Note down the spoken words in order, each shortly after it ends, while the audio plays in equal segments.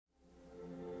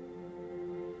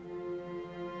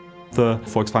The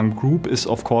Volkswagen Group is,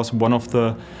 of course, one of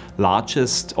the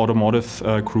largest automotive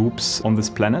groups on this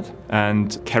planet.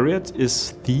 And CARIAD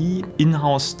is the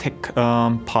in-house tech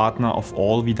partner of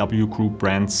all VW Group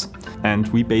brands. And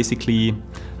we basically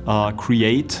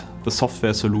create the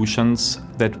software solutions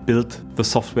that build the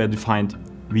software-defined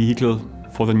vehicle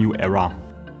for the new era.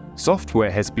 Software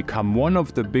has become one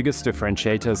of the biggest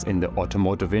differentiators in the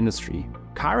automotive industry.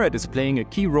 CARIAD is playing a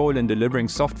key role in delivering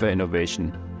software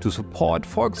innovation to support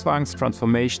Volkswagen's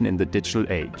transformation in the digital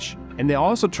age. And they're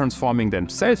also transforming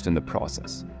themselves in the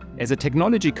process. As a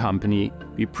technology company,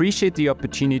 we appreciate the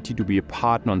opportunity to be a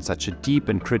partner on such a deep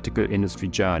and critical industry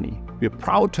journey. We're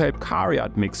proud to help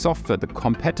CARIAD make software the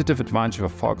competitive advantage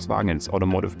of Volkswagen and its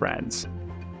automotive brands.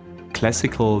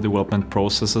 Classical development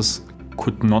processes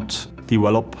could not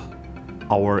develop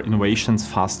our innovations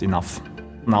fast enough.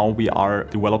 Now we are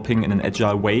developing in an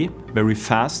agile way, very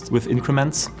fast with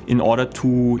increments, in order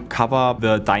to cover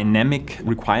the dynamic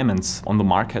requirements on the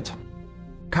market.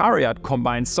 CARIAD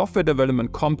combines software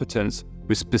development competence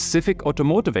with specific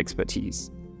automotive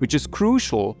expertise, which is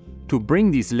crucial to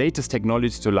bring these latest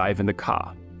technologies to life in the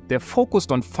car. They're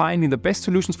focused on finding the best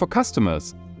solutions for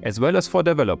customers, as well as for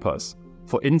developers,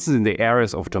 for instance in the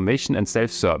areas of automation and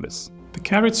self-service. The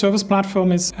CARIAD Service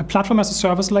Platform is a platform as a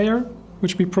service layer,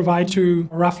 which we provide to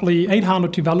roughly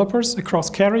 800 developers across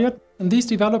CARIAD. And these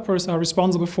developers are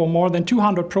responsible for more than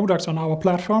 200 products on our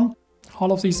platform.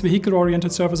 All of these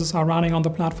vehicle-oriented services are running on the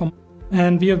platform.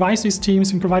 And we advise these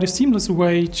teams and provide a seamless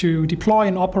way to deploy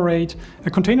and operate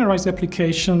a containerized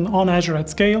application on Azure at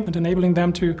scale and enabling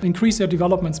them to increase their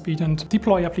development speed and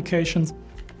deploy applications.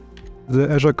 The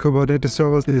Azure Kubernetes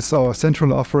service is our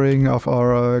central offering of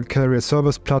our CARIAD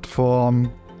Service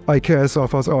Platform. IKS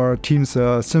offers our teams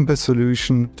a simple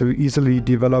solution to easily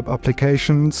develop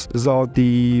applications without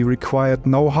the required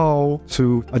know-how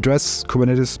to address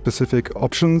Kubernetes-specific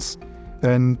options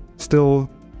and still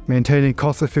maintaining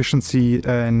cost efficiency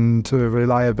and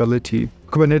reliability.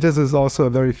 Kubernetes is also a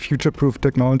very future-proof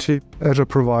technology. Azure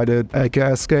provided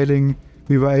IKS scaling.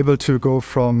 We were able to go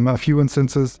from a few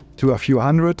instances to a few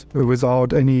hundred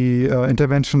without any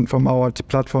intervention from our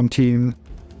platform team.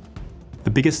 The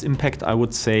biggest impact, I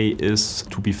would say, is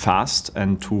to be fast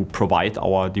and to provide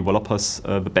our developers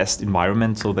the best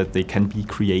environment so that they can be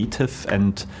creative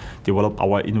and develop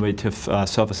our innovative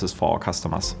services for our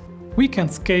customers. We can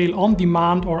scale on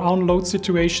demand or on load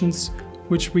situations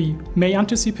which we may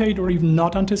anticipate or even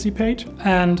not anticipate,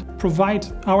 and provide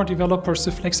our developers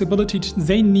the flexibility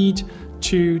they need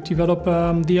to develop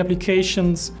the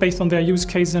applications based on their use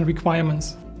cases and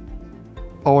requirements.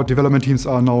 Our development teams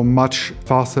are now much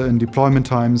faster in deployment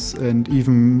times, and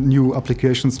even new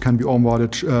applications can be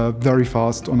onboarded very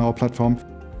fast on our platform.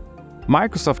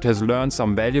 Microsoft has learned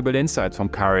some valuable insights from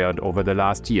CARIAD over the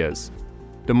last years.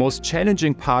 The most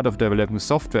challenging part of developing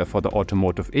software for the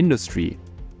automotive industry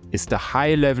is the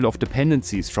high level of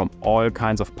dependencies from all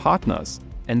kinds of partners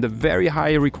and the very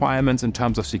high requirements in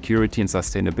terms of security and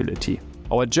sustainability.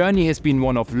 Our journey has been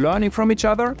one of learning from each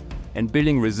other and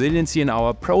building resiliency in our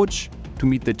approach to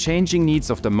meet the changing needs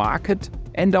of the market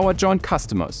and our joint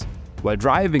customers, while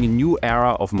driving a new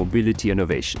era of mobility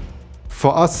innovation.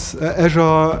 For us,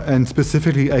 Azure and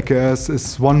specifically AKS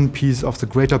is one piece of the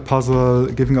greater puzzle,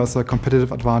 giving us a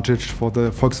competitive advantage for the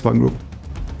Volkswagen Group.